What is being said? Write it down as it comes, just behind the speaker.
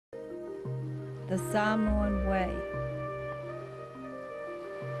the Samoan way.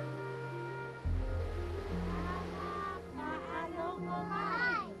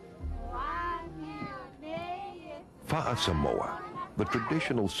 Fa'a Samoa, the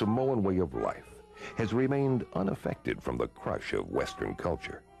traditional Samoan way of life, has remained unaffected from the crush of Western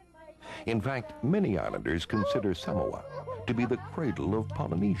culture. In fact, many islanders consider Samoa to be the cradle of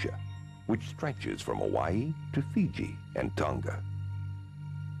Polynesia, which stretches from Hawaii to Fiji and Tonga.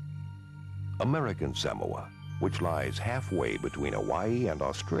 American Samoa, which lies halfway between Hawaii and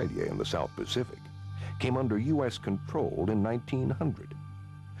Australia in the South Pacific, came under U.S. control in 1900.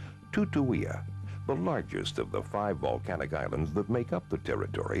 Tutuia, the largest of the 5 volcanic islands that make up the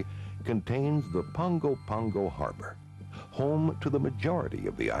territory, contains the Pongo Pongo Harbor, home to the majority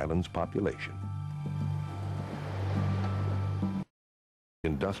of the island's population.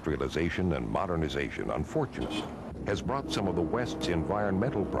 Industrialization and modernization, unfortunately, has brought some of the West's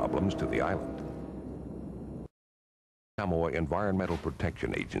environmental problems to the island. Samoa Environmental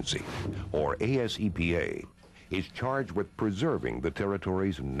Protection Agency, or ASEPA, is charged with preserving the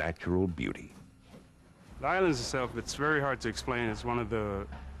territory's natural beauty. The islands itself, it's very hard to explain. It's one of the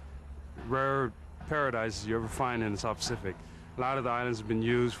rare paradises you ever find in the South Pacific. A lot of the islands have been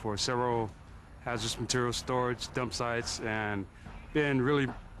used for several hazardous material storage, dump sites, and been really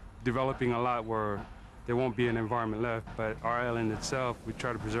developing a lot where there won't be an environment left. But our island itself, we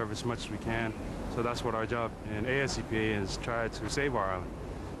try to preserve as much as we can. So that's what our job in ASEPA is, try to save our island.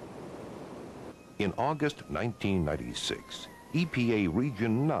 In August 1996, EPA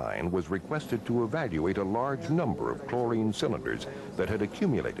Region 9 was requested to evaluate a large number of chlorine cylinders that had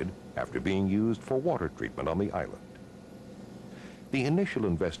accumulated after being used for water treatment on the island. The initial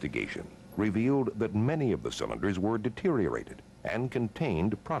investigation revealed that many of the cylinders were deteriorated and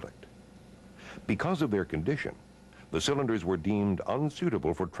contained product. Because of their condition, the cylinders were deemed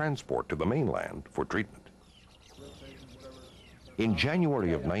unsuitable for transport to the mainland for treatment. In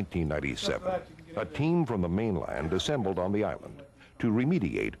January of 1997, a team from the mainland assembled on the island to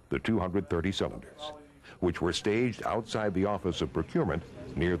remediate the 230 cylinders, which were staged outside the Office of Procurement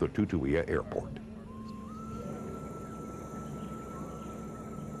near the Tutuia Airport.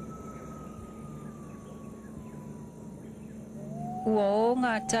 Ua o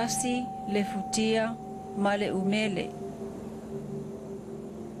ngā tasi le futia ma le umele.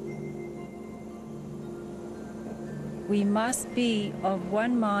 We must be of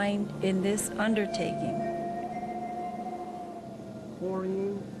one mind in this undertaking.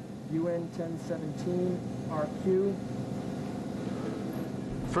 Chlorine, UN 1017, RQ.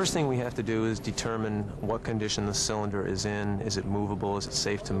 First thing we have to do is determine what condition the cylinder is in. Is it movable? Is it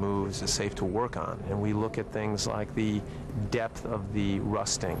safe to move? Is it safe to work on? And we look at things like the depth of the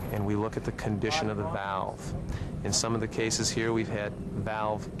rusting, and we look at the condition of the valve. In some of the cases here, we've had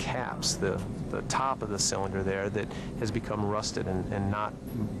valve caps, the top of the cylinder there, that has become rusted and not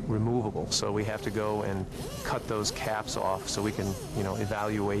removable. So we have to go and cut those caps off so we can,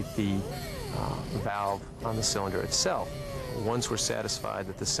 evaluate the valve on the cylinder itself. Once we're satisfied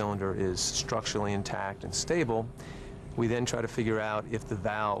that the cylinder is structurally intact and stable, we then try to figure out if the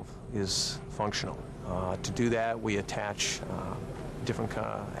valve is functional. To do that, we attach different kind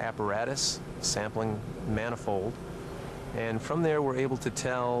of apparatus, sampling manifold, and from there we're able to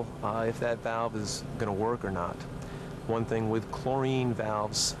tell if that valve is going to work or not. One thing with chlorine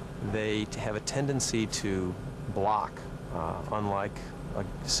valves, they have a tendency to block, unlike a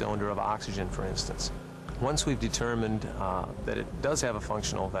cylinder of oxygen, for instance. Once we've determined that it does have a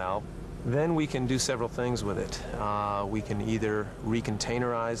functional valve, then we can do several things with it. We can either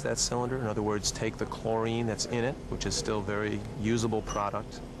recontainerize that cylinder, in other words, take the chlorine that's in it, which is still very usable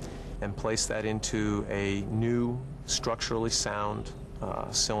product, and place that into a new, structurally sound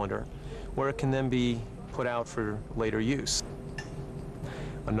cylinder, where it can then be put out for later use.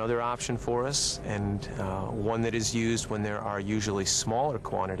 Another option for us, and one that is used when there are usually smaller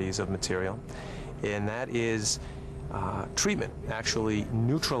quantities of material, and that is treatment, actually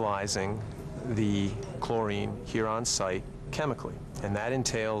neutralizing the chlorine here on site chemically. And that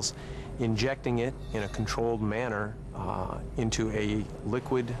entails injecting it in a controlled manner into a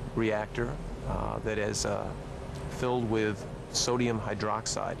liquid reactor that is filled with sodium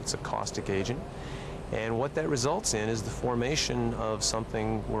hydroxide. It's a caustic agent. And what that results in is the formation of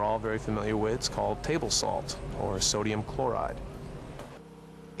something we're all very familiar with. It's called table salt, or sodium chloride.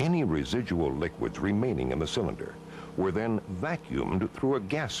 Any residual liquids remaining in the cylinder were then vacuumed through a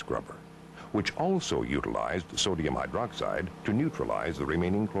gas scrubber, which also utilized sodium hydroxide to neutralize the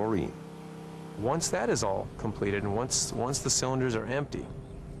remaining chlorine. Once that is all completed, and once the cylinders are empty,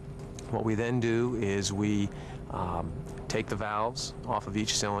 what we then do is we take the valves off of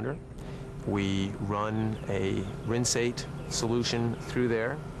each cylinder, We run a rinsate solution through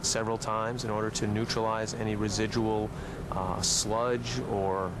there several times in order to neutralize any residual sludge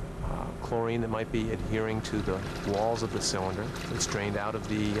or chlorine that might be adhering to the walls of the cylinder. It's drained out of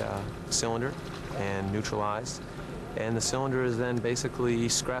the cylinder and neutralized. And the cylinder is then basically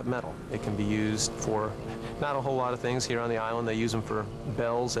scrap metal. It can be used for not a whole lot of things here on the island. They use them for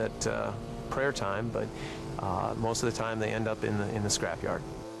bells at prayer time, but most of the time they end up in the scrapyard.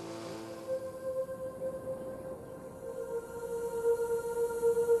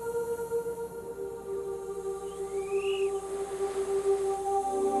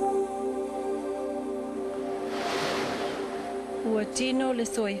 Ua tino le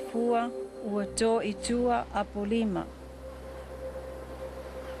soifua, ua to itua apolima.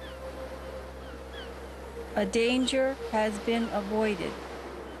 A danger has been avoided.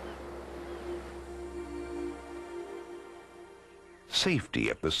 Safety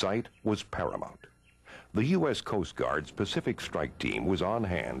at the site was paramount. The U.S. Coast Guard's Pacific Strike Team was on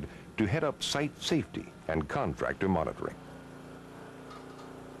hand to head up site safety and contractor monitoring.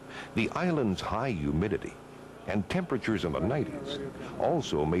 The island's high humidity and temperatures in the 90s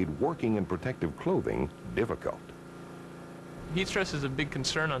also made working in protective clothing difficult. Heat stress is a big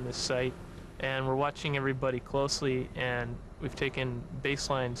concern on this site, and we're watching everybody closely, and we've taken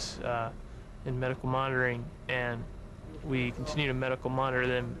baselines in medical monitoring, and we continue to medical monitor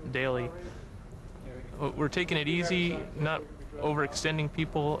them daily. We're taking it easy, not overextending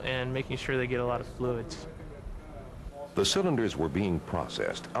people, and making sure they get a lot of fluids. The cylinders were being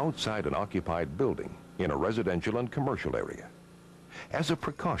processed outside an occupied building in a residential and commercial area. As a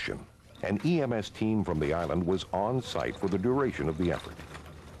precaution, an EMS team from the island was on site for the duration of the effort.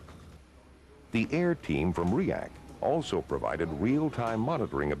 The air team from REAC also provided real-time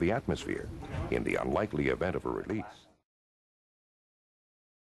monitoring of the atmosphere in the unlikely event of a release.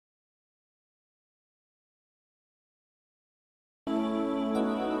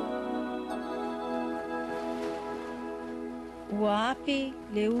 Uapi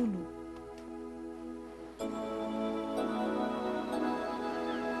leulu.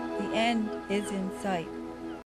 The end is in sight.